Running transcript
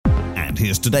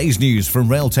here's today's news from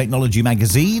Rail Technology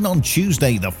Magazine on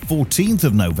Tuesday, the 14th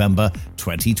of November,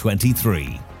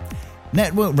 2023.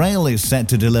 Network Rail is set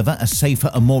to deliver a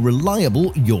safer and more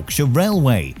reliable Yorkshire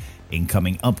Railway.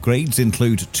 Incoming upgrades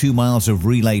include 2 miles of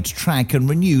relayed track and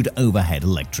renewed overhead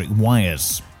electric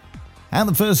wires. And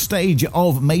the first stage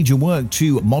of major work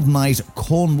to modernise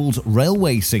Cornwall's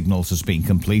railway signals has been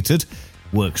completed.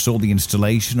 Work saw the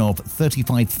installation of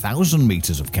 35,000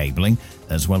 metres of cabling,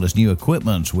 as well as new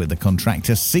equipment, with the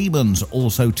contractor Siemens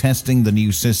also testing the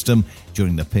new system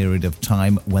during the period of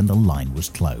time when the line was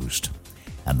closed.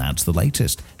 And that's the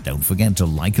latest. Don't forget to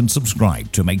like and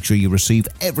subscribe to make sure you receive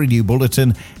every new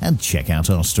bulletin, and check out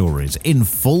our stories in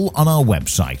full on our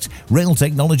website,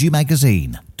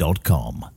 railtechnologymagazine.com.